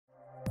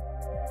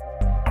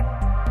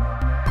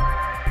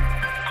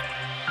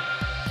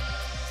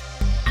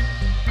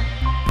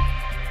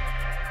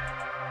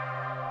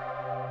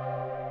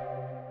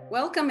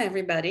Welcome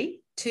everybody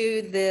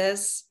to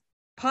this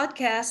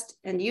podcast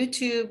and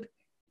YouTube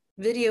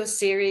video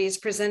series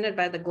presented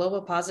by the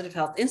Global Positive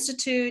Health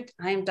Institute.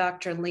 I'm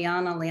Dr.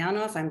 Liana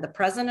Lianov. I'm the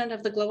president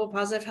of the Global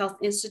Positive Health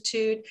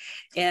Institute.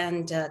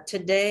 And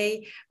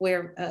today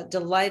we're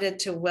delighted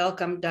to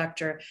welcome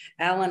Dr.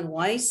 Allan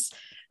Weiss.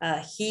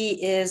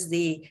 He is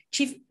the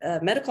Chief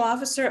Medical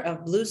Officer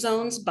of Blue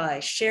Zones by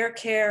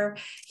Sharecare.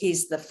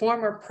 He's the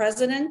former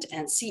president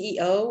and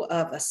CEO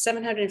of a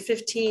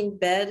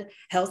 715-bed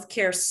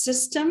healthcare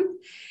system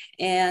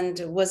and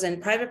was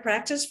in private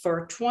practice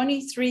for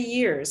 23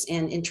 years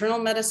in internal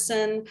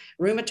medicine,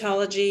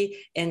 rheumatology,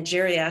 and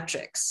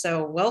geriatrics.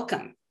 So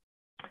welcome.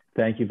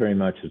 Thank you very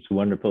much. It's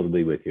wonderful to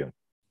be with you.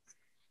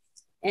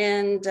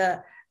 And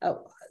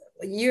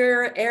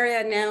your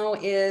area now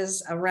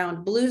is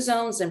around Blue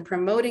Zones and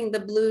promoting the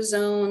Blue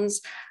Zones.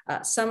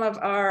 Some of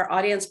our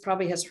audience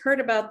probably has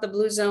heard about the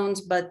Blue Zones,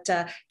 but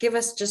give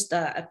us just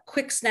a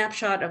quick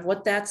snapshot of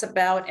what that's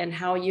about and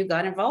how you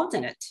got involved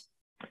in it.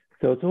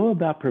 So it's all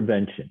about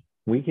prevention.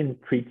 We can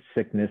treat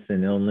sickness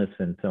and illness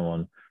and so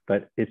on,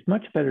 but it's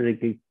much better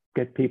to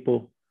get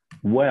people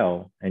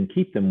well and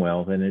keep them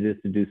well than it is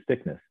to do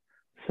sickness.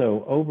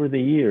 So over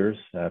the years,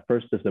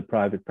 first as a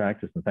private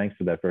practice, and thanks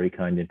for that very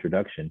kind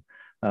introduction,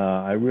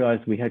 I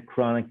realized we had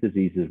chronic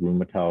diseases,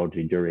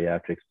 rheumatology,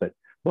 geriatrics, but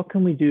what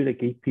can we do to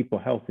keep people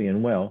healthy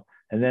and well?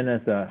 And then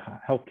as a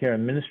healthcare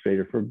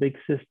administrator for a big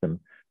system,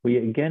 we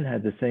again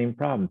had the same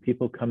problem,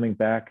 people coming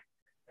back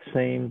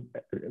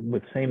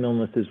with same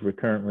illnesses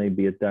recurrently,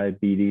 be it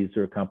diabetes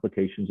or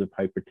complications of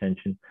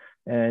hypertension.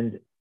 And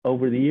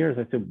over the years,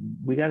 I said,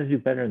 we got to do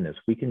better than this.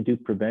 We can do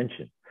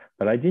prevention.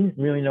 But I didn't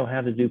really know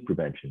how to do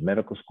prevention.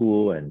 Medical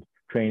school and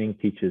training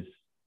teaches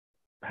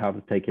how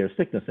to take care of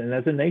sickness. And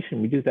as a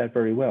nation, we do that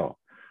very well.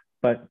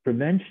 But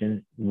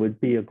prevention would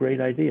be a great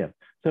idea.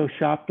 So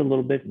shopped a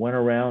little bit, went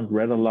around,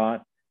 read a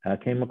lot,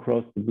 came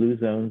across the Blue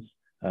Zones,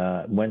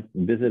 went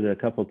and visited a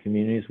couple of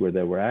communities where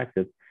they were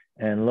active.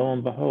 And lo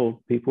and behold,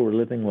 people were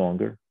living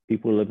longer,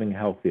 people were living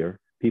healthier,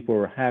 people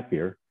were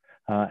happier,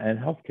 and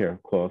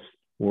healthcare costs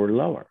were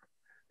lower.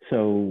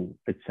 So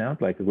it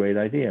sounds like a great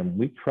idea. And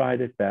we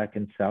tried it back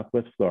in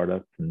Southwest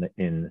Florida,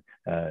 in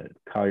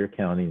Collier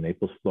County,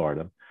 Naples,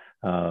 Florida,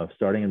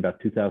 starting in about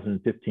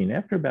 2015,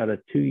 after about a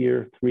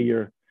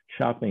 3-year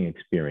shopping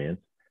experience.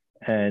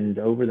 And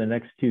over the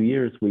next 2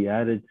 years, we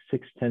added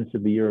 0.6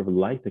 of a year of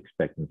life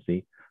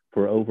expectancy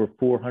for over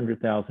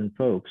 400,000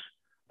 folks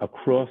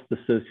across the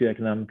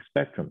socioeconomic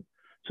spectrum.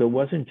 So it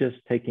wasn't just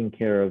taking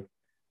care of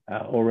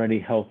already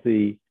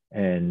healthy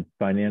and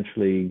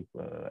financially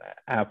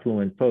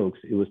affluent folks,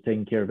 it was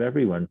taking care of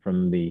everyone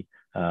from the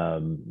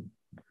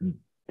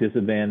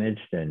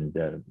disadvantaged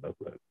and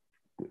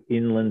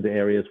inland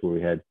areas where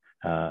we had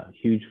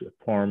huge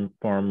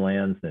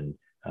farmlands and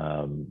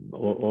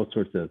all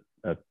sorts of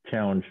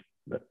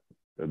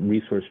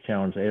resource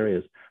challenged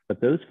areas.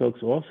 But those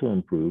folks also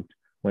improved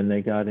when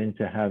they got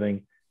into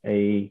having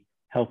a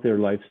healthier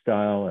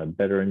lifestyle, a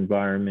better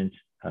environment,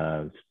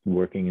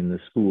 working in the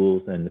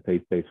schools and the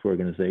faith-based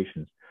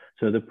organizations.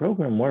 So the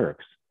program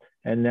works.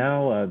 And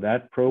now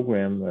that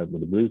program, the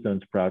Blue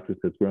Zones project,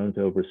 has grown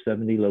to over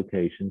 70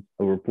 locations,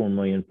 over 4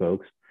 million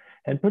folks.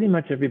 And pretty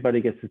much everybody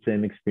gets the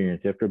same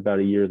experience. After about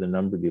a year,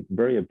 the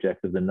very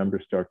objective, the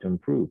numbers start to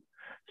improve.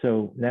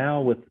 So now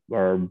with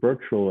our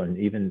virtual and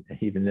even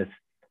this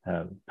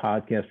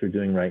podcast we're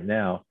doing right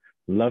now,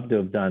 love to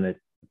have done it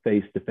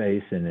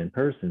face-to-face and in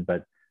person,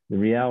 but the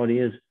reality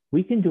is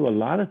we can do a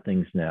lot of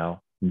things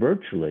now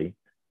virtually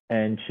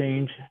and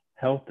change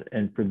health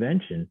and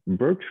prevention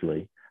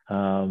virtually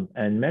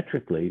and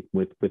metrically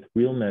with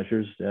real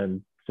measures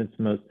since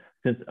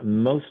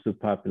most of the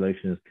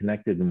population is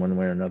connected in one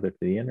way or another to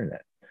the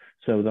internet.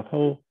 So the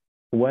whole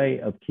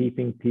way of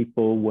keeping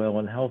people well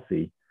and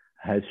healthy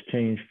has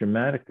changed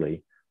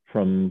dramatically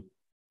from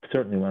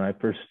certainly when I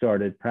first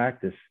started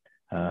practice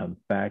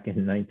back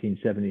in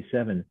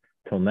 1977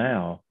 till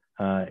now.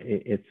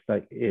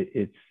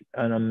 It's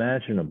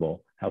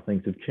unimaginable how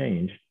things have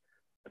changed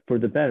for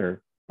the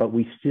better, but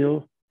we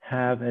still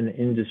have an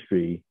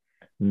industry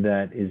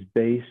that is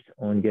based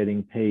on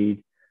getting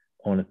paid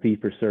on a fee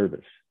for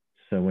service.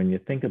 So when you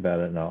think about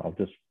it, and I'll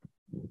just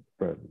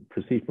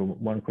proceed for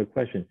one quick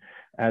question.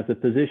 As a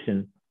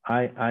physician,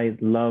 I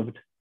loved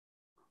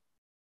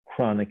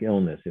chronic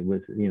illness. It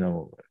was,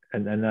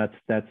 and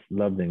that's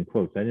loved in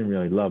quotes. I didn't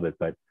really love it,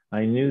 but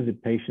I knew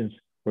that patients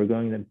were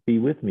going to be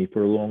with me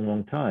for a long,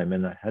 long time,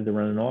 and I had to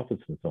run an office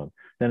and so on.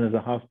 Then as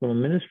a hospital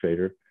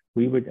administrator,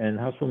 and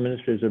hospital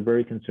administrators are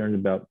very concerned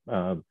about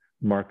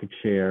market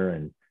share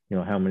and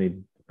how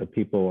many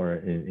people are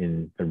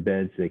in their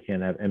beds. They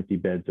can't have empty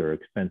beds, are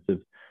expensive.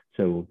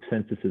 So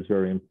census is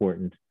very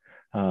important.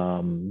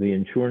 The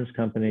insurance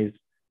companies,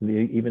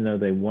 even though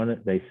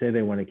they say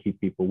they want to keep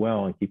people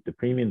well and keep the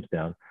premiums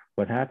down,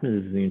 what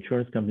happens is the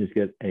insurance companies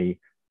get a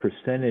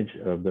percentage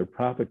of their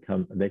profit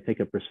they take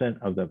a percent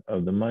of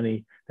the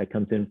money that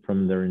comes in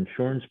from their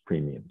insurance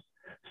premiums.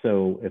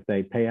 So if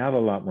they pay out a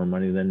lot more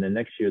money, then the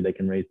next year they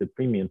can raise the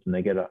premiums and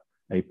they get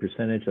a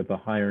percentage of a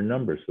higher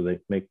number so they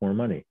make more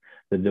money.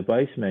 The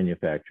device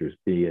manufacturers,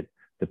 be it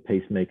the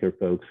pacemaker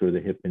folks or the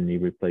hip and knee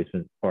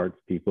replacement parts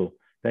people,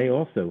 they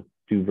also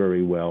do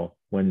very well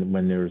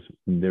when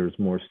there's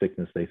more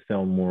sickness. They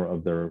sell more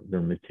of their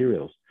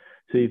materials.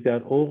 So you've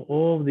got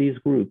all of these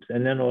groups.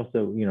 And then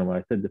also, you know,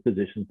 I said the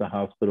physicians, the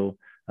hospital,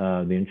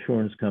 the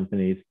insurance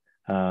companies,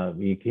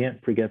 you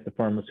can't forget the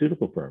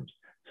pharmaceutical firms.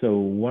 So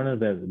one of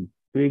the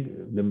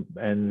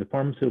the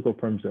pharmaceutical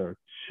firms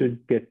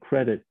should get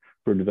credit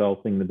for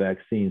developing the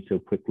vaccine so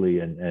quickly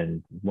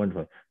and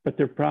wonderfully. But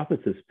their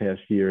profits this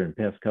past year and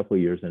past couple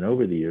of years and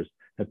over the years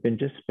have been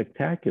just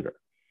spectacular.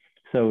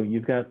 So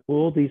you've got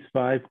all these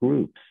 5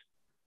 groups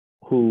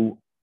who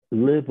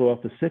live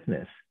off of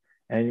sickness.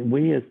 And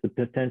we as the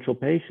potential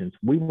patients,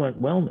 we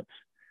want wellness.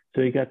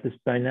 So you got this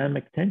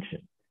dynamic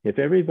tension. If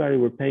everybody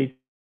were paid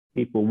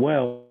people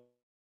well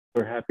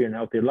for happier and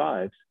healthier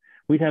lives,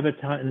 we'd have an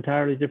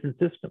entirely different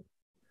system.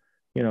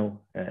 You know,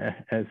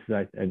 as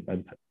I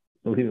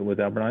believe it was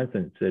Albert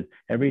Einstein said,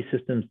 every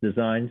system's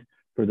designed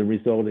for the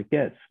result it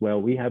gets.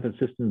 Well, we have a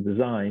system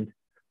designed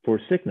for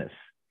sickness.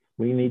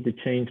 We need to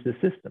change the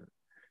system.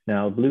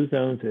 Now, Blue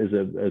Zones is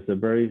a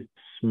very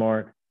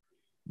smart.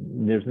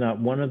 There's not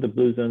one of the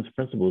Blue Zones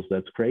principles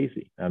that's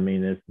crazy. I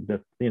mean, it's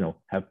that, you know,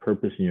 have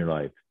purpose in your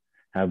life,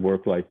 have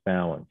work-life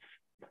balance,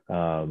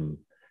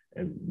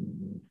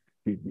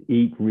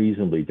 eat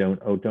reasonably,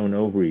 don't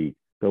overeat,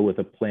 go with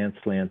a plant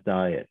slant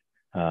diet,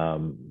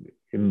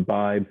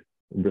 imbibe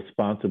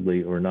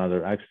responsibly or not.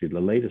 Actually, the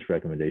latest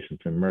recommendations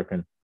from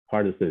American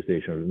Heart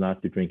Association was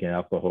not to drink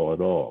alcohol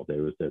at all.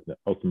 There was the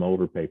Ultima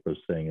Older paper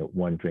saying that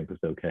 1 drink was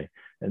okay,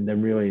 and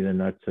then really they're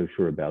not so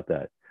sure about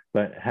that.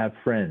 But have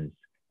friends,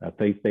 a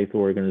faith-based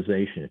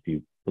organization. If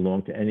you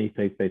belong to any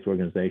faith-based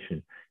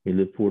organization, you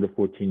live 4 to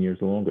 14 years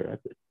longer.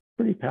 That's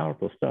pretty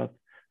powerful stuff.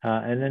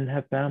 And then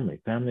have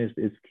family. Family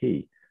is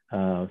key.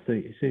 So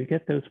you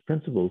get those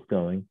principles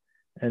going,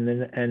 and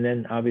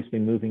then obviously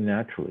moving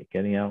naturally,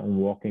 getting out and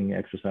walking,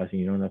 exercising.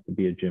 You don't have to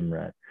be a gym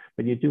rat,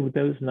 but you do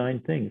those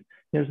 9 things.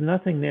 There's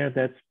nothing there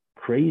that's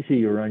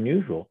crazy or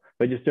unusual,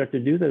 but you start to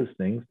do those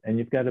things, and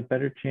you've got a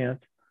better chance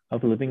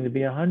of living to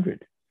be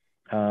 100.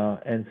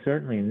 And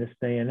certainly in this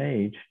day and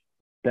age,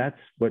 that's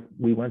what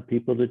we want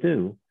people to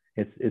do.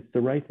 It's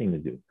the right thing to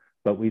do,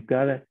 but we've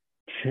got to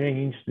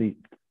change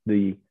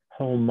the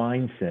whole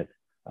mindset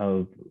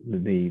of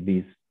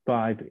these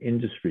 5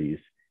 industries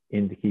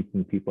into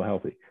keeping people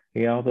healthy.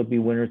 Yeah, there'll be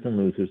winners and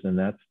losers, and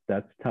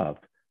that's tough.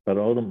 But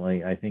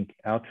ultimately, I think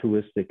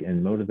altruistic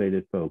and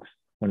motivated folks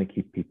want to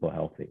keep people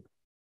healthy.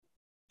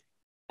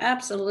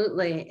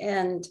 Absolutely.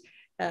 And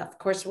of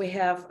course, we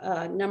have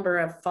a number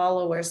of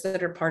followers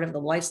that are part of the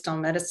lifestyle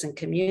medicine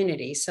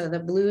community. So the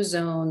Blue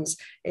Zones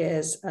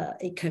is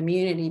a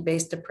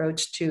community-based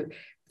approach to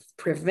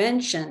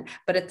prevention,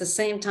 but at the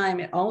same time,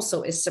 it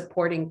also is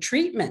supporting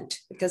treatment,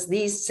 because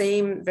these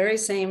very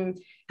same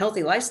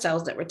healthy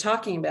lifestyles that we're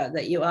talking about,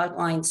 that you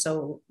outlined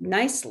so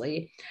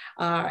nicely,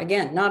 are,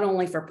 again, not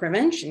only for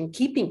prevention,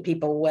 keeping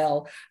people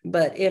well,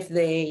 but if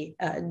they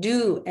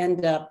do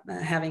end up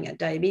having a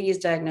diabetes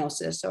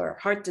diagnosis or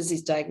heart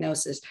disease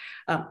diagnosis,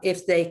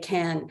 if they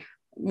can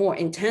more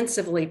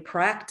intensively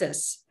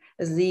practice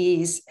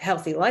these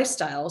healthy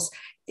lifestyles,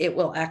 it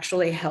will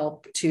actually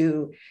help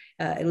to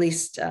at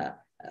least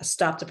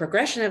stop the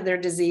progression of their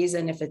disease.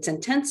 And if it's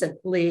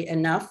intensively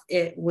enough,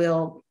 it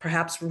will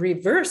perhaps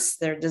reverse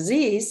their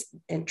disease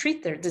and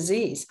treat their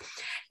disease.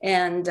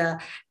 And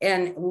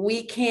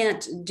we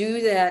can't do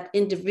that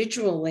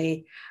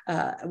individually.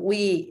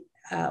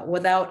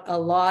 Without a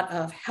lot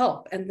of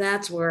help. And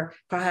that's where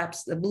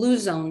perhaps the Blue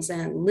Zones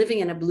and living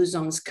in a Blue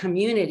Zones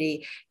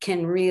community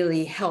can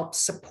really help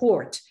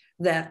support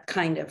that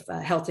kind of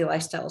healthy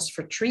lifestyles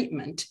for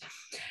treatment.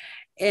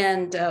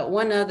 And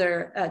one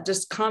other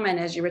just comment,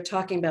 as you were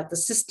talking about the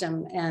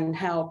system and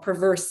how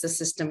perverse the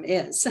system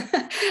is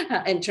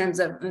in terms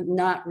of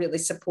not really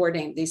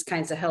supporting these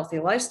kinds of healthy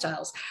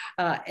lifestyles.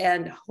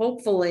 And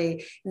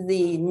hopefully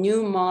the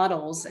new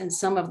models and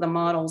some of the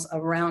models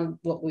around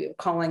what we're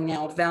calling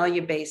now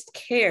value-based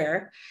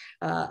care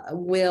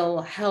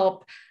will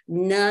help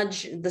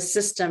nudge the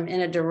system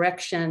in a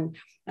direction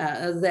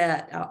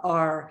that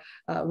are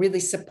really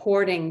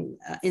supporting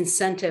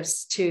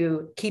incentives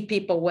to keep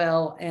people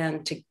well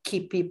and to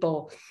keep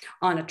people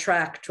on a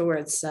track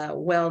towards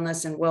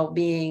wellness and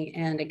well-being,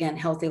 and again,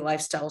 healthy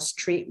lifestyles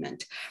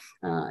treatment.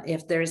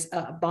 If there's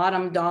a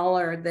bottom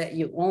dollar that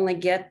you only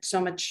get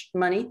so much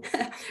money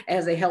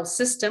as a health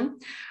system,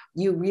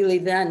 you really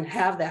then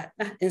have that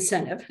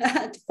incentive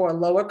for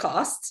lower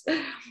costs,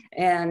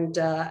 and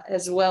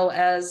as well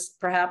as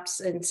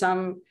perhaps in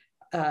some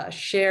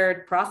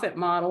shared profit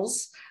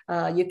models,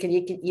 you can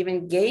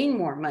even gain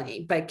more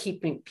money by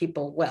keeping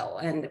people well.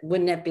 And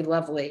wouldn't it be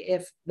lovely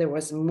if there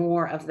was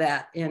more of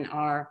that in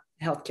our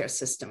healthcare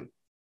system?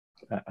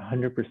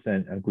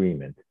 100%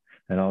 agreement.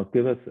 And I'll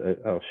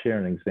share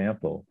an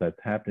example that's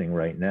happening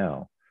right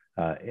now,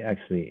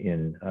 actually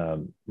in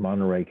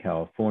Monterey,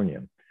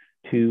 California.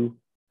 2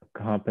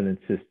 competent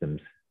systems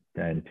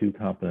and 2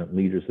 competent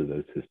leaders of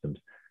those systems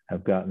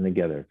have gotten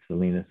together.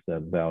 Salinas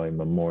Valley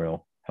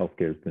Memorial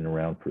Healthcare has been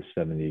around for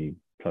 70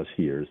 plus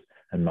years,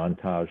 and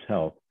Montage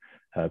Health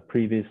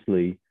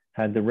previously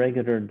had the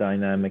regular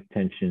dynamic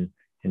tension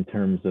in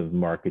terms of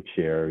market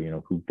share,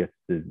 who gets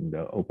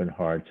the open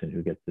hearts and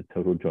who gets the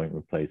total joint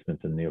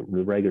replacements and the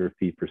regular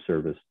fee for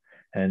service.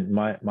 And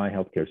my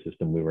healthcare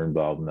system, we were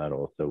involved in that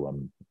also.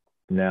 I'm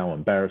now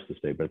embarrassed to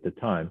say, but at the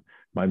time,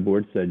 my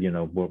board said,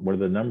 what are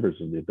the numbers?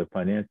 The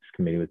finance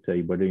committee would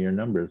say, what are your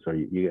numbers? Or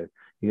you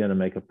got to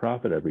make a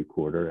profit every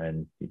quarter,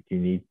 and you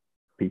need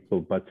people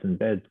butts in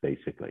beds,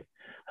 basically.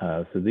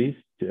 So these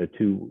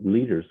two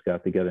leaders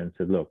got together and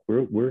said, look,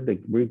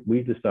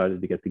 we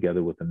decided to get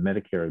together with a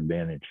Medicare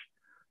Advantage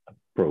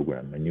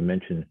program. And you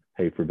mentioned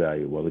pay for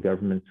value. Well, the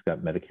government's got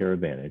Medicare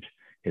Advantage.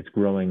 It's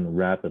growing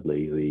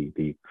rapidly.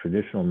 The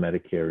traditional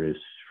Medicare is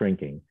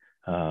shrinking,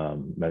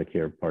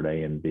 Medicare Part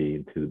A and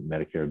B to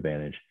Medicare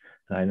Advantage.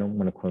 And I don't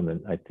want to quote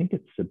them. I think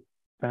it's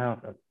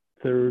about a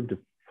third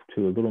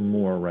to a little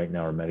more right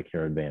now are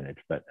Medicare Advantage,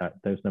 but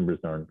those numbers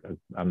aren't,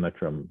 I'm not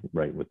sure I'm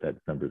right with that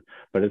numbers,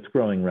 but it's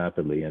growing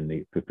rapidly and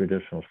the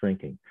traditional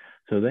shrinking.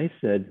 So they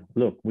said,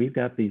 look, we've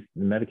got these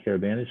Medicare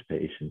Advantage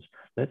patients.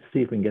 Let's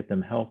see if we can get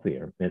them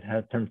healthier. It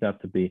turns out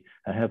to be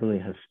a heavily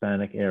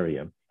Hispanic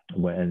area.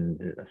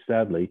 When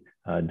sadly,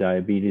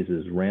 diabetes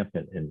is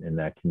rampant in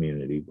that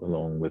community,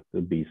 along with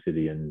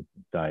obesity and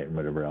diet and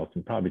whatever else,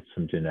 and probably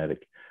some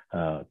genetic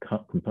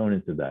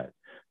component to that.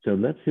 So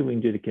let's see what we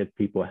can do to get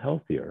people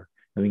healthier.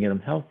 And we get them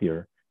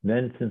healthier.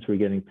 Then, since we're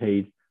getting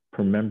paid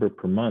per member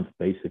per month,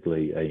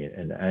 basically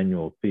an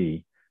annual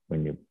fee,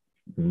 when you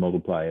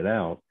multiply it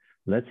out,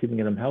 let's even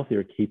get them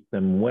healthier, keep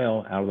them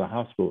well out of the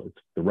hospital. It's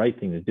the right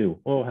thing to do.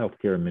 All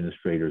healthcare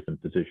administrators and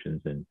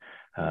physicians and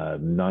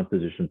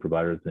non-physician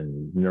providers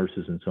and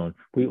nurses and so on,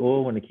 we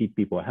all want to keep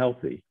people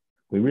healthy.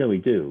 We really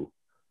do.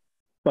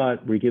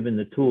 But we're given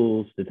the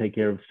tools to take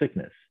care of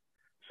sickness.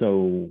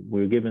 So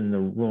we're given the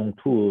wrong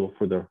tool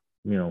for the,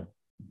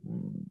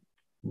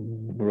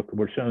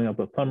 we're showing up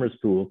with plumber's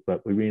tools,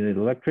 but we really need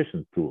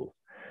electrician's tools.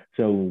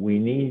 So we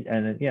need,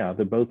 and yeah,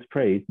 they're both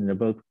trades and they're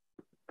both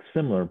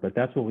similar, but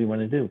that's what we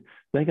want to do.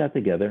 They got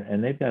together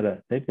and they've got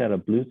a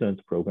Blue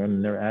Zones program,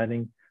 and they're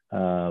adding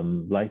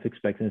life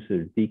expectancy,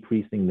 they're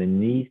decreasing the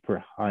need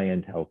for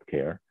high-end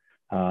healthcare,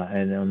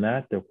 and on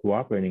that they're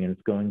cooperating, and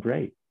it's going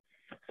great.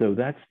 So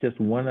that's just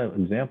one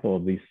example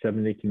of these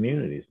 70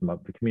 communities.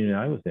 The community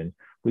I was in,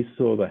 we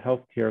saw the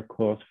healthcare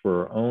costs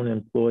for our own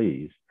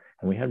employees,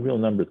 and we had real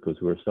numbers because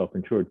we were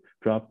self-insured,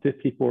 dropped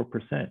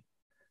 54%.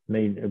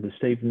 It was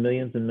saved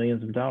millions and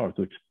millions of dollars,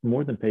 which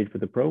more than paid for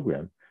the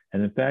program.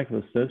 And in fact, it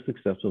was so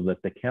successful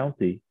that the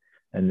county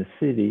and the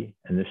city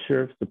and the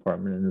sheriff's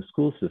department and the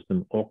school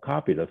system all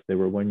copied us. They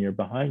were 1 year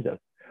behind us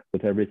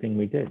with everything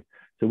we did.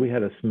 So we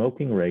had a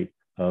smoking rate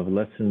of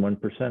less than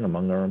 1%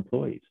 among our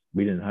employees.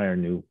 We didn't hire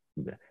new.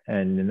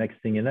 And the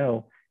next thing you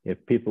know, if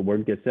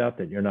word gets out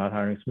that you're not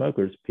hiring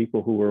smokers,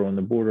 people who were on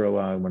the border,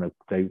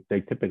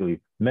 they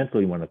typically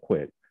mentally want to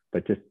quit,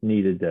 but just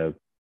needed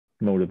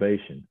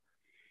motivation.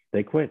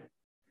 They quit.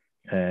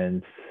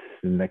 And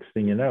the next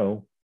thing you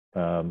know,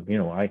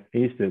 I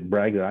used to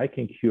brag that I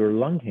can cure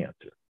lung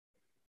cancer.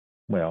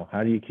 Well,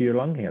 how do you cure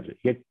lung cancer?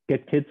 Get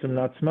kids from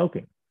not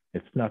smoking.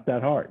 It's not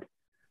that hard.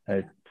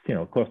 It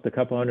costs a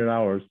couple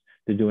 $100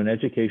 to do an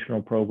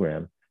educational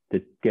program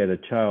to get a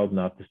child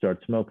not to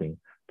start smoking,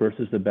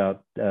 versus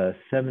about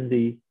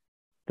 $70,000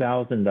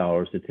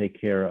 to take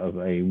care of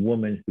a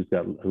woman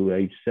who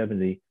age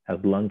 70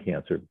 has lung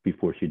cancer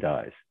before she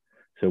dies.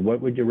 So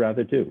what would you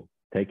rather do?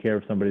 Take care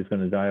of somebody who's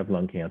going to die of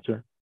lung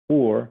cancer,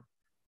 or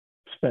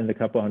spend a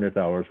couple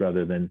 $100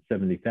 rather than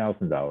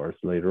 $70,000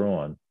 later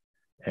on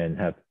and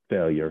have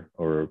failure,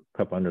 or a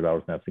couple $100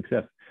 and have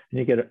success? And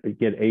you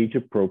get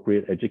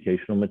age-appropriate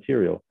educational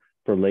material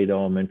for late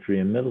elementary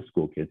and middle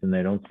school kids, and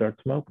they don't start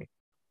smoking.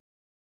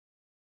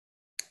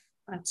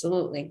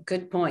 Absolutely.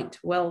 Good point.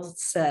 Well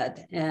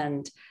said.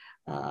 And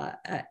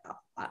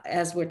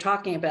as we're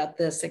talking about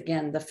this,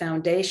 again, the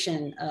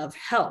foundation of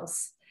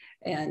health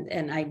and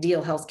an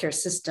ideal healthcare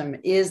system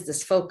is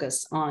this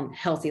focus on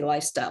healthy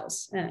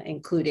lifestyles,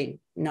 including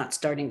not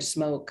starting to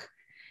smoke,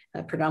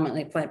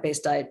 predominantly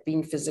plant-based diet,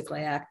 being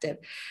physically active.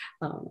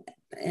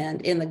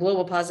 And in the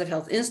Global Positive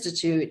Health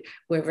Institute,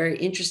 we're very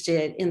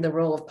interested in the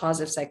role of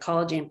positive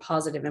psychology and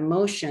positive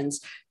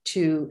emotions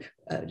to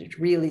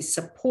really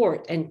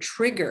support and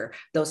trigger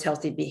those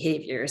healthy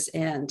behaviors.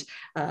 And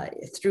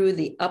through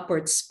the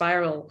upward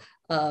spiral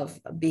of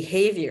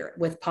behavior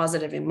with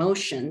positive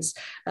emotions,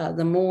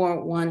 the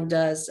more one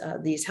does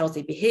these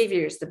healthy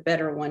behaviors, the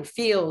better one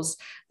feels.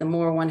 The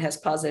more one has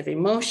positive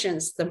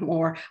emotions, the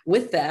more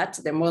with that,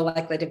 they're more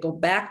likely to go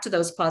back to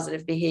those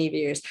positive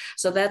behaviors.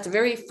 So that's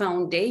very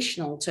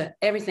foundational to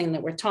everything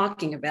that we're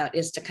talking about,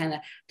 is to kind of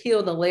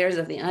peel the layers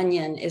of the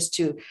onion, is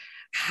to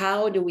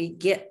how do we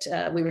get,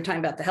 we were talking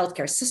about the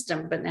healthcare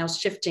system, but now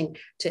shifting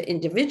to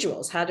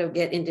individuals, how to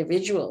get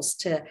individuals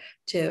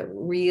to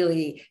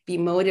really be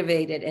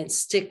motivated and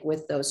stick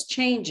with those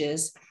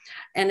changes.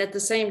 And at the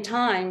same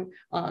time,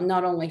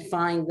 not only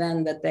find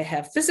then that they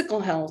have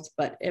physical health,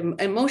 but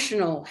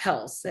emotional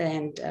health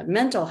and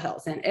mental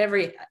health and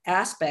every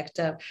aspect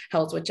of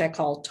health, which I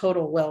call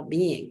total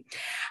well-being.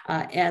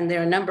 And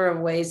there are a number of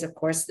ways, of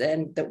course,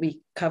 then that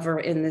we cover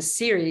in this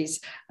series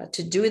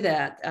to do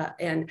that.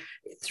 And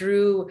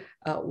through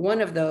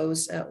one of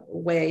those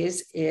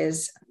ways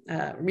is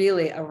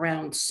really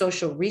around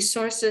social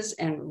resources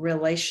and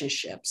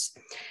relationships.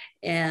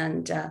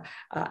 And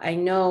I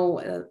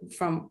know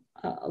from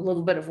a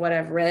little bit of what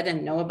I've read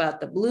and know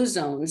about the Blue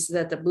Zones,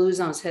 that the Blue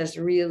Zones has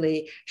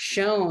really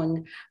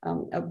shown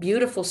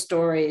beautiful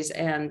stories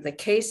and the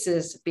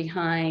cases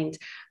behind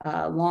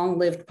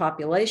long-lived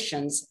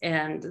populations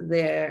and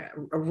their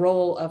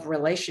role of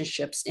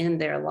relationships in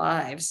their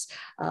lives.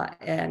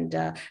 And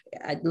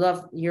I'd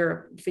love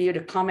for you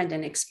to comment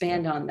and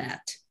expand on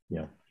that.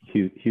 Yeah,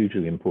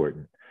 hugely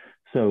important.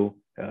 So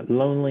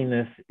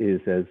loneliness is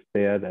as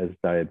bad as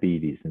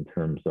diabetes in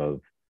terms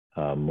of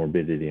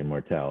morbidity and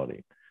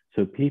mortality.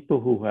 So people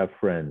who have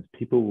friends,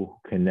 people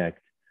who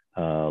connect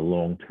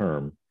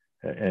long-term,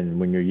 and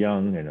when you're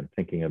young, and I'm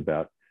thinking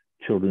about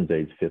children's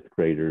age 5th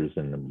graders,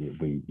 and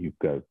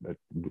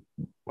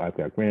I've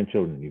got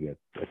grandchildren, you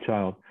got a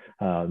child,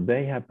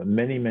 they have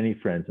many, many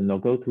friends, and they'll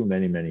go through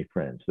many, many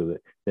friends. So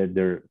that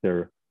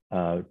their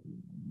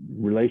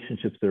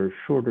relationships that are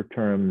shorter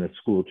term, the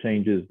school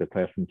changes, the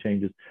classroom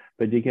changes,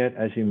 but you get,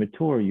 as you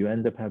mature, you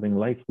end up having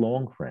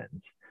lifelong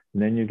friends.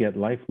 And then you get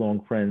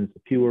lifelong friends,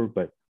 fewer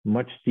but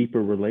much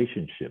deeper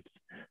relationships.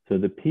 So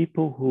the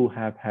people who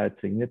have had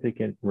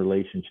significant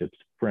relationships,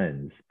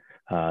 friends,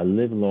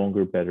 live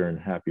longer, better, and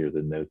happier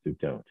than those who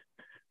don't.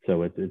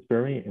 So it's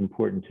very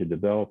important to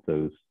develop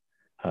those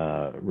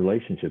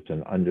relationships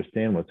and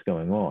understand what's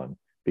going on,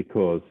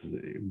 because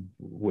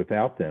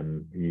without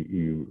them,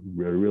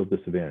 you're at a real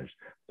disadvantage.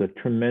 There's a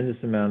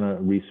tremendous amount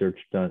of research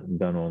done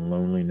on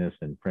loneliness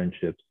and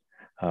friendships,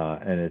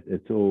 and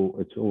it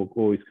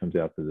always comes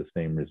out to the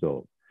same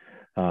result.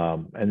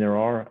 And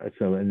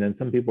then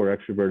some people are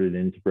extroverted,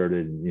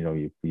 introverted, and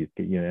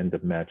you end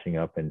up matching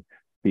up, and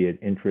be it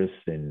interests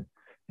in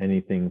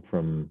anything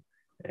from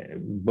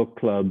book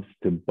clubs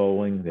to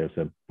bowling. There's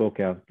a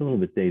book out, a little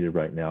bit dated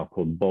right now,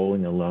 called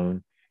Bowling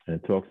Alone, and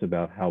it talks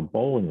about how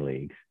bowling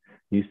leagues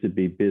used to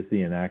be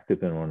busy and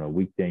active, and on a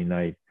weekday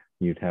night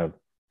you'd have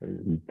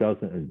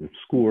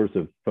scores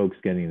of folks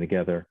getting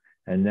together,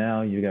 and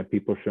now you got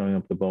people showing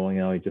up the bowling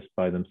alley just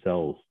by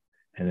themselves,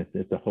 and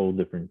it's a whole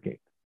different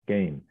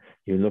game.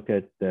 You look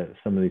at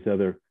some of these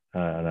other,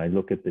 and I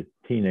look at the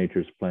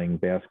teenagers playing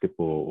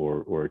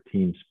basketball or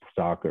team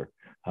soccer.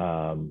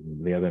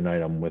 The other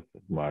night I'm with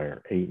my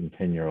 8 and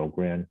 10-year-old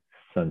grandsons.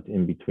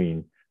 In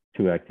between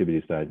two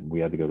activities, we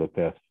had to go to a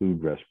fast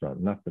food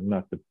restaurant. Not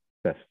the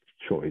best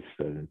choice,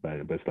 but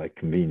it was like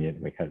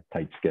convenient. We had a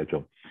tight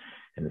schedule,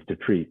 and it's a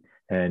treat.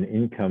 And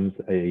in comes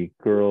a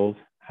girls'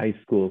 high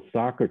school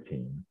soccer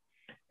team,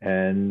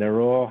 and they're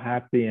all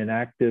happy and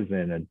active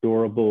and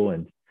adorable,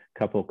 and a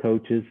couple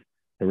coaches.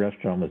 The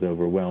restaurant was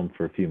overwhelmed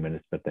for a few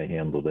minutes, but they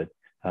handled it.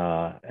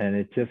 And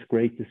it's just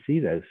great to see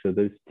that. So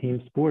those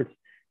team sports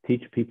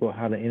teach people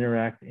how to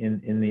interact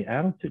in the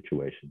adult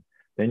situation.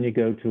 Then you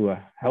go to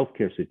a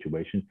healthcare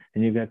situation,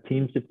 and you've got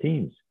teams of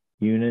teams,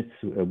 units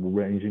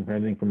ranging from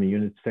everything from a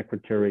unit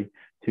secretary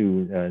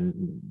to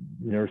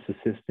nurse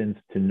assistants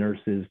to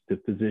nurses to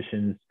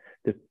physicians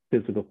to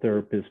physical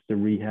therapists to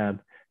rehab,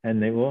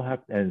 and they all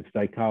have, and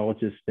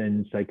psychologists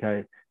and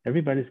psychiatrists.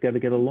 Everybody's got to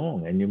get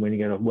along. And when you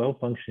get a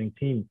well-functioning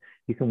team,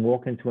 you can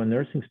walk into a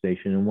nursing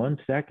station in 1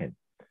 second,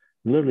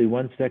 literally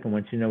 1 second,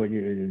 once you know what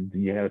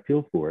you had a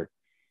feel for it.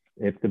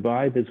 If the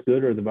vibe is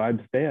good or the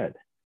vibe's bad,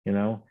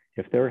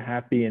 if they're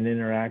happy and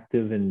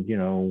interactive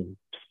and,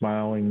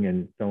 smiling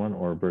and so on,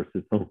 or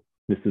versus, oh,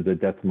 this is a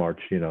death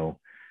march, they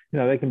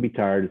can be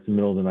tired. It's the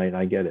middle of the night.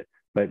 I get it.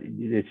 But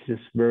it's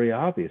just very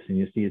obvious. And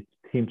you see it's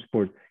team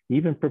sports,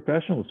 even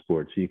professional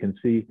sports. You can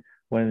see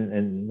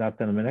and not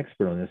that I'm an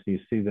expert on this, you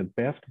see the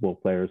basketball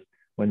players,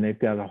 when they've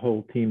got a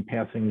whole team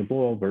passing the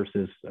ball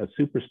versus a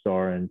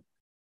superstar, and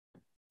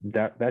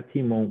that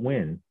team won't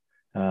win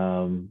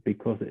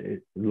because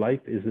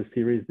life is a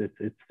series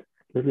it's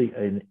literally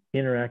an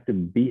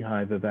interactive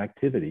beehive of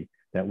activity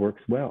that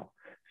works well.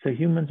 So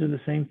humans are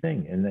the same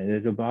thing, and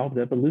it evolved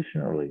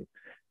evolutionarily.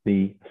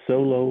 The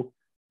solo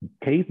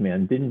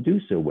caveman didn't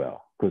do so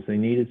well because they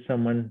needed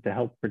someone to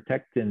help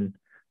protect, and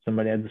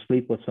somebody had to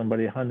sleep with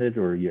somebody hunted,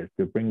 or you had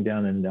to bring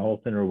down an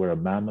elephant or with a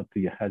mammoth.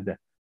 You had to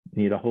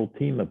need a whole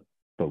team of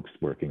folks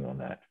working on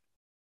that.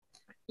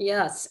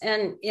 Yes,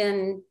 and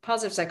in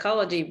positive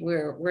psychology,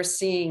 we're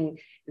seeing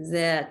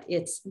that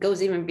it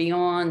goes even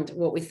beyond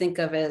what we think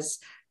of as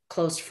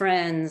close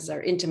friends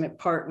or intimate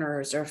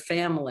partners or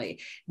family,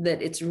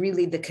 that it's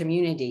really the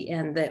community,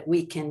 and that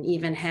we can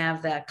even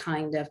have that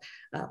kind of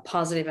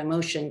positive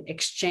emotion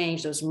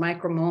exchange, those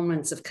micro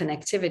moments of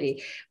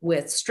connectivity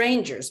with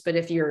strangers. But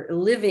if you're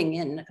living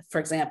in, for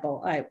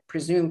example, I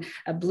presume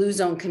a blue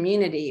zone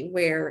community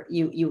where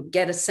you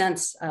get a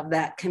sense of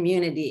that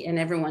community and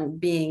everyone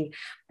being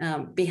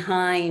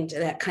behind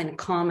that kind of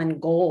common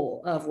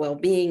goal of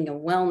well-being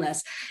and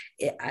wellness,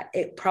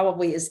 it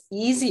probably is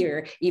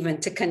easier even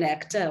to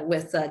connect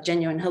with a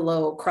genuine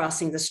hello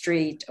crossing the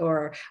street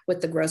or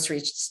with the grocery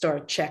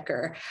store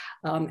checker.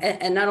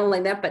 And not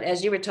only that, but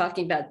as you were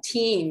talking about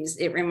teams,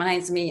 it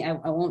reminds me, I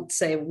won't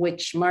say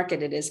which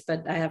market it is,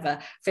 but I have a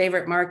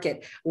favorite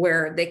market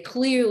where they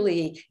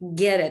clearly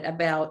get it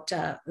about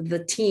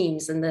the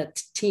teams and the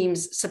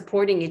teams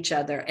supporting each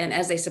other. And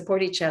as they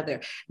support each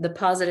other, the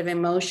positive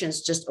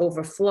emotions just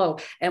overflow.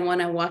 And when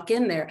I walk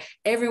in there,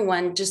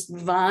 everyone just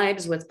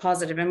vibes with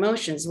positive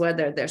emotions,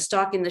 whether they're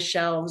stocking the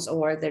shelves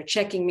or they're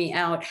checking me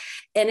out.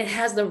 And it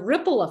has the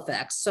ripple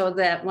effect so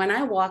that when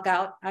I walk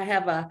out, I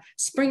have a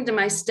spring to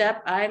my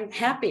step. I'm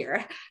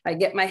happier. I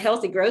get my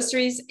healthy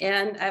groceries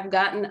and I've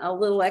gotten a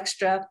little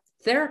extra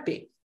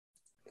therapy.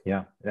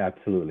 Yeah,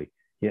 absolutely.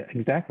 Yeah,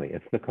 exactly.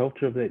 It's the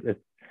culture of it.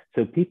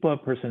 So people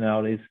have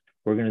personalities,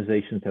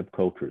 organizations have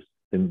cultures.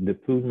 The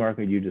food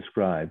market you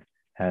described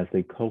has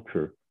a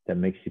culture that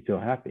makes you feel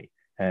happy.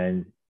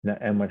 And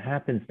what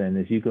happens then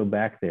is you go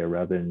back there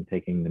rather than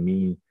taking the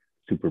mean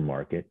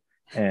supermarket,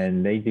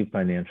 and they do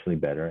financially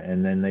better,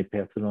 and then they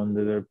pass it on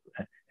to their,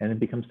 and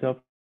it becomes self,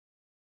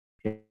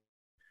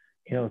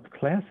 it's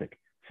classic.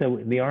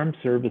 So the armed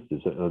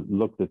services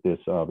looked at this,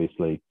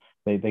 obviously.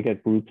 They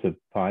get groups of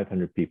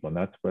 500 people, and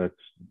that's what's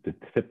the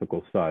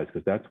typical size,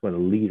 because that's what a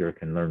leader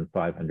can learn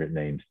 500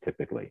 names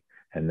typically.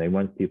 And they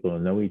want people to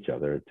know each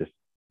other. It just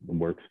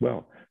works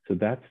well. So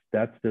that's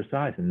their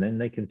size. And then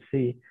they can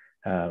see,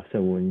 so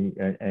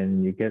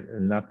when you get,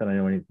 not that I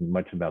know anything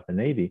much about the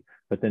Navy,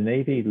 but the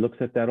Navy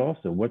looks at that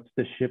also. What's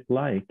the ship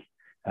like?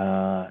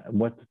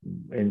 What's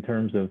in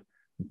terms of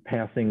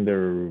passing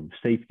their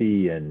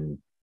safety and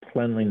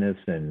cleanliness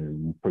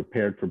and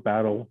prepared for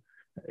battle,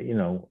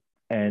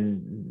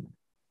 and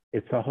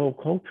it's a whole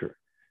culture.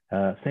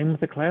 Same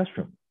with the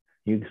classroom.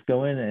 You just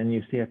go in and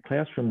you see a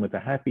classroom with a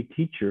happy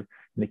teacher,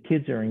 and the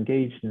kids are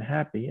engaged and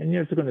happy, and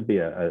there's going to be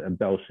a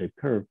bell-shaped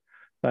curve.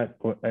 But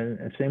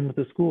and same with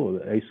the school.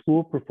 A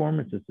school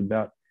performance is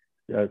about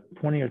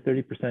 20 or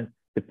 30%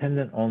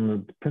 dependent on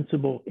the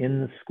principal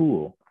in the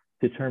school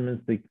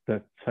determines the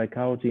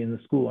psychology in the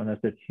school, and has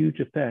a huge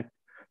effect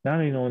not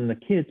only on the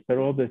kids but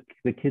all the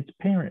kids'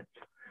 parents.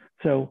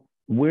 So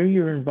where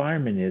your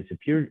environment is, if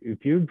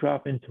you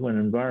drop into an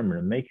environment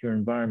and make your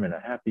environment a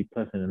happy,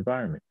 pleasant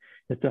environment,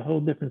 it's a whole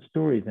different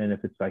story than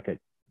if it's like a,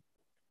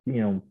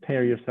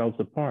 tear yourselves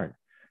apart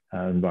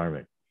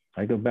environment.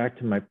 I go back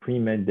to my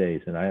pre-med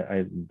days, and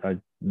I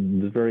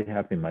was very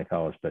happy in my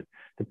college, but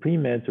the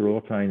pre-meds are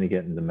all trying to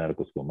get into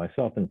medical school,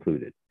 myself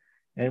included.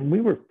 And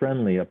we were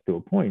friendly up to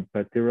a point,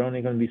 but there were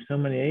only going to be so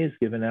many A's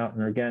given out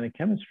in organic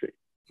chemistry.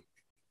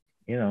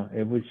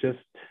 It was just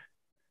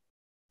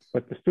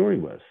what the story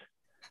was.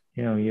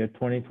 You had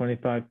 20,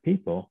 25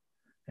 people,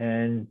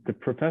 and the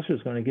professor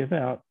is going to give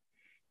out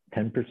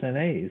 10%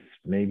 A's,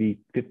 maybe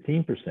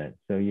 15%.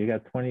 So you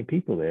got 20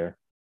 people there,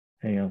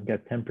 and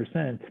got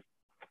 10%,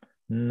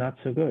 not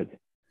so good.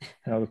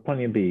 There's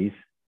plenty of B's,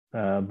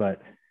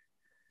 but,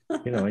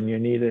 and you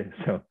need it.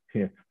 So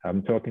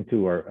I'm talking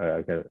to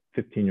I got a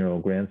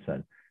 15-year-old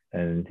grandson,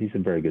 and he's a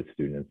very good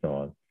student and so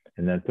on.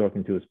 And then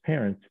talking to his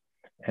parents,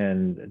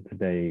 and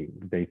they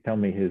tell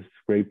me his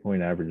grade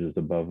point average is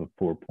above a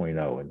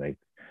 4.0. And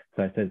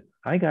so I said,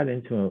 I got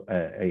into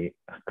a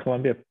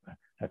Columbia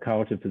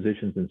College of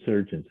Physicians and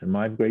Surgeons, and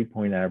my grade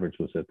point average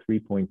was a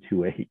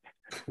 3.28.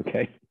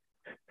 Okay.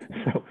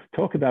 So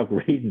talk about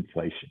grade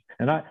inflation.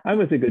 And I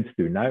was a good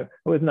student. I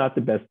was not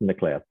the best in the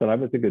class, but I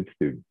was a good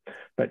student.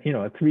 But, a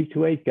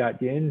 3.28 got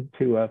you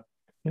into a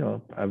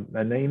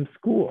named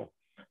school.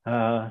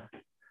 But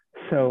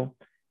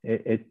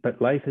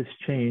life has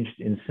changed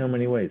in so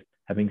many ways.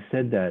 Having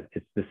said that,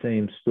 it's the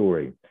same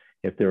story.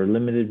 If there are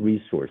limited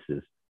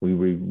resources, we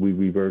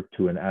revert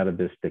to an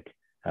atavistic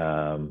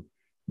type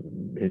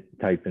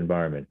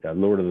environment.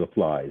 Lord of the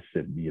Flies,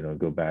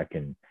 go back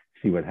and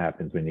see what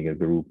happens when you get a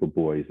group of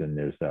boys and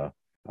there's a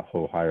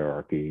whole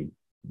hierarchy.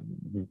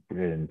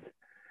 And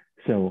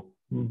so,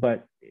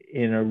 but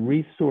in a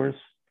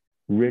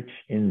resource-rich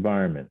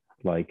environment,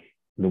 like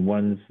the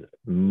ones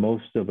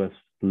most of us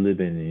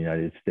live in the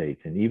United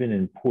States, and even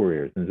in poor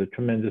areas, there's a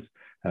tremendous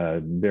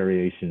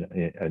variation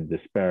and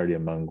disparity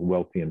among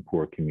wealthy and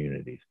poor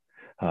communities.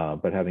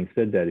 But having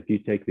said that, if you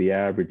take the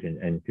average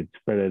and could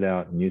spread it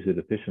out and use it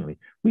efficiently,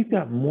 we've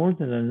got more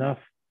than enough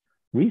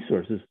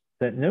resources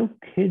that no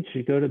kid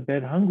should go to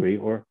bed hungry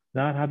or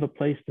not have a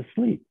place to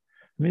sleep.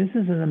 I mean, this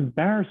is an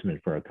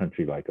embarrassment for a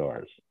country like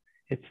ours.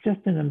 It's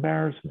just an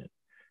embarrassment.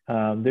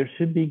 There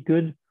should be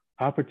good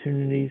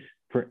opportunities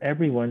for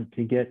everyone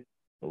to get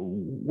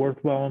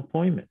worthwhile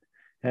employment,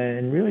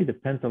 and really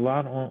depends a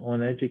lot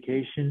on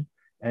education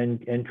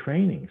and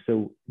training.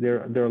 So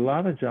there are a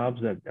lot of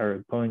jobs that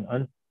are going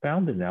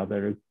unfounded now that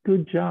are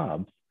good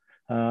jobs,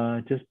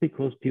 just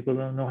because people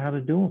don't know how to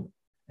do them.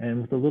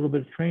 And with a little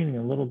bit of training,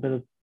 a little bit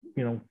of,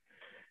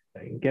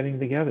 getting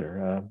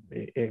together,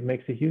 it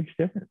makes a huge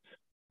difference.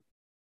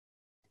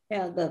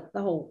 Yeah, the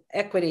whole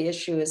equity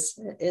issue is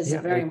a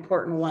very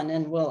important one,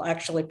 and we'll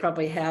actually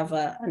probably have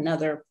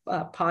another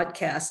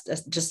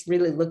podcast just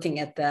really looking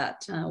at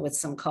that with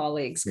some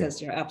colleagues,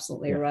 because you're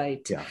absolutely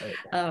right.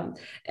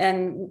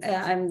 And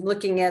I'm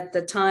looking at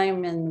the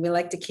time, and we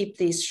like to keep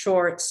these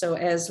short. So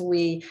as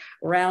we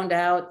round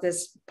out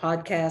this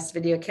podcast,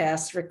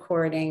 videocast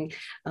recording,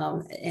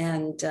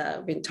 and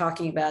been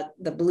talking about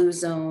the blue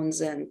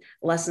zones and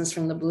lessons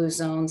from the blue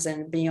zones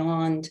and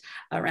beyond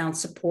around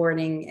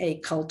supporting a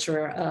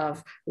culture of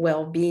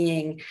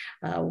well-being.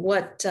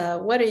 What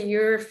are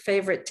your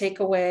favorite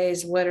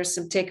takeaways? What are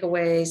some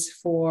takeaways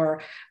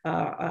for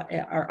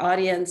our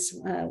audience,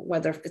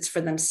 whether it's for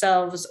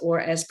themselves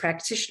or as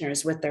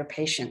practitioners with their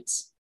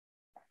patients?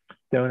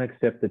 Don't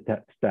accept the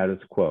status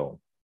quo.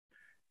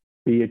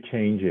 Be a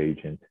change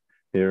agent.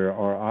 There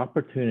are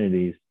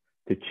opportunities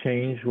to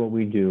change what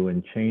we do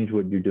and change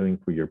what you're doing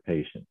for your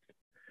patients.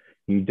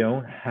 You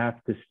don't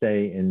have to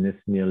stay in this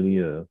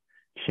milieu.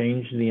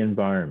 Change the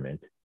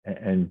environment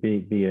and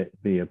be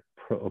a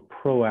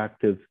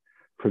proactive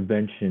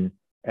prevention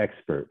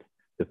expert.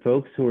 The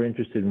folks who are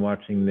interested in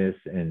watching this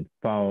and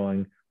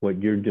following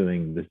what you're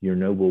doing, your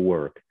noble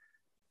work,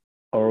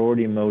 are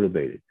already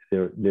motivated.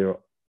 There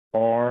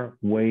are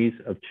ways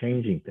of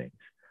changing things,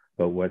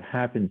 but what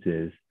happens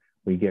is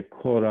we get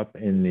caught up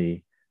in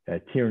the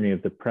tyranny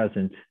of the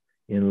present,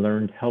 in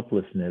learned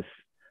helplessness.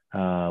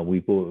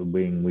 We've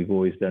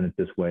always done it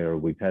this way, or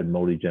we've had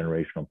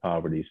multi-generational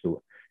poverty.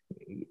 So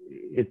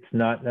it's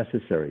not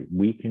necessary.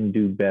 We can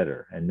do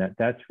better. And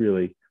that's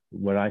really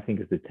what I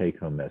think is the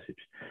take-home message.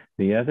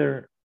 The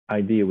other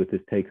idea with this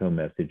take-home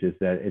message is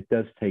that it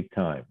does take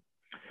time.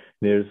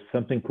 There's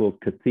something called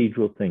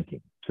cathedral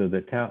thinking. So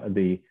the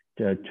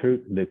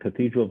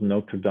Cathedral of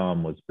Notre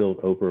Dame was built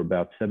over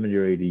about 70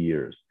 or 80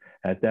 years.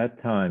 At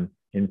that time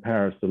in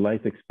Paris, the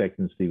life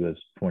expectancy was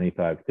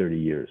 25, 30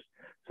 years.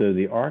 So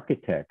the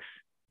architects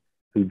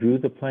who drew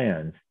the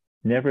plans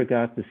never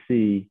got to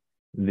see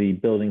the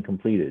building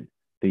completed.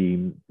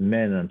 The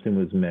men, I'm assuming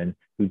it was men,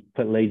 who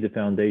laid the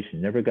foundation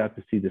never got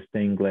to see the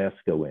stained glass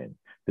go in.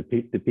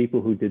 The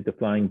people who did the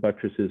flying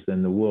buttresses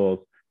and the walls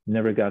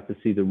never got to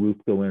see the roof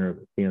go in or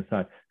be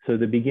inside. So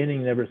the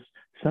beginning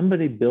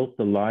somebody built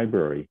the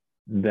library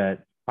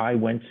that I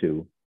went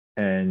to,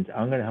 and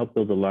I'm going to help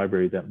build a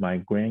library that my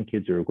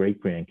grandkids or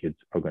great-grandkids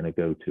are going to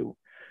go to.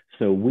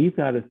 So we've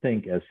got to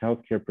think as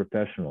healthcare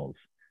professionals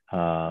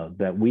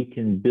that we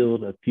can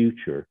build a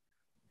future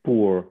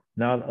for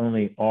not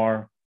only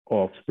our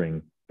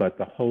offspring, but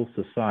the whole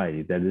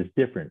society that is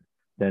different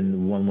than the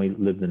one we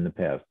lived in the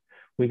past.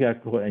 We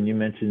got caught, and you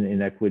mentioned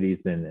inequities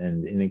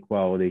and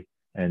inequality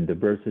and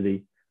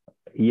diversity.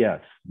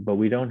 Yes, but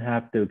we don't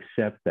have to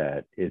accept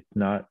that.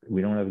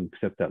 We don't have to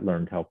accept that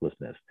learned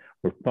helplessness.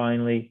 We're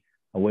finally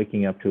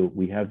waking up to it.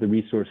 We have the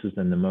resources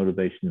and the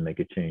motivation to make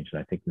a change. And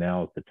I think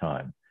now is the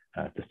time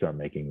to start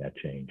making that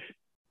change.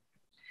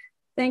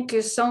 Thank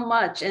you so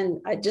much.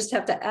 And I just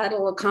have to add a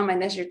little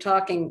comment as you're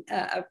talking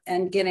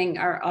and getting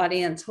our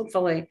audience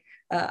hopefully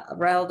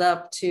riled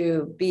up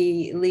to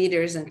be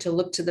leaders and to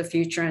look to the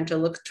future and to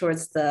look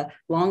towards the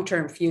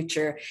long-term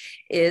future,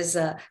 is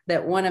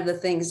that one of the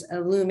things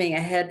looming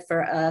ahead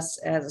for us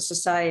as a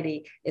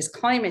society is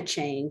climate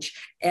change.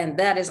 And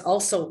that is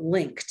also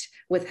linked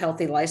with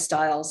healthy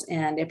lifestyles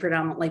and a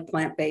predominantly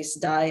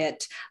plant-based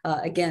diet.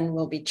 Again,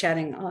 we'll be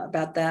chatting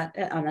about that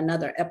on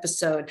another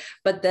episode,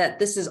 but that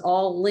this is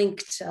all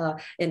linked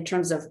in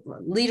terms of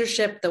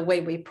leadership, the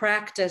way we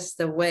practice,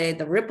 the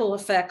ripple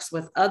effects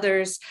with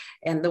others,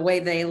 and the way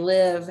they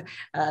live,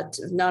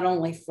 not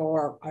only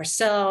for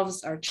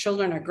ourselves, our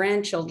children, our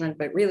grandchildren,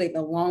 but really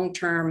the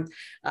long-term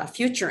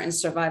future and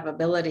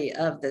survivability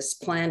of this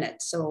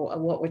planet. So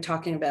what we're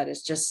talking about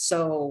is just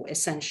so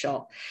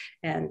essential.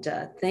 And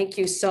thank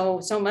you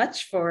so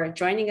much for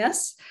joining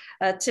us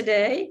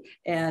today.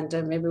 And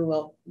maybe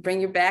we'll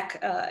bring you back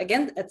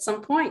again at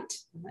some point.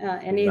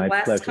 Any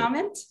last pleasure.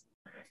 Comment?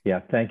 Yeah,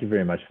 thank you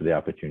very much for the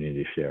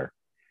opportunity to share.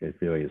 It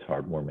really is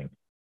heartwarming.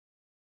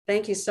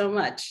 Thank you so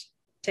much.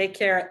 Take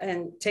care,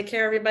 and take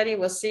care, everybody.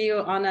 We'll see you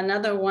on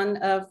another one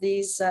of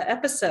these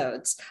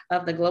episodes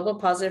of the Global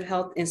Positive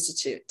Health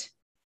Institute.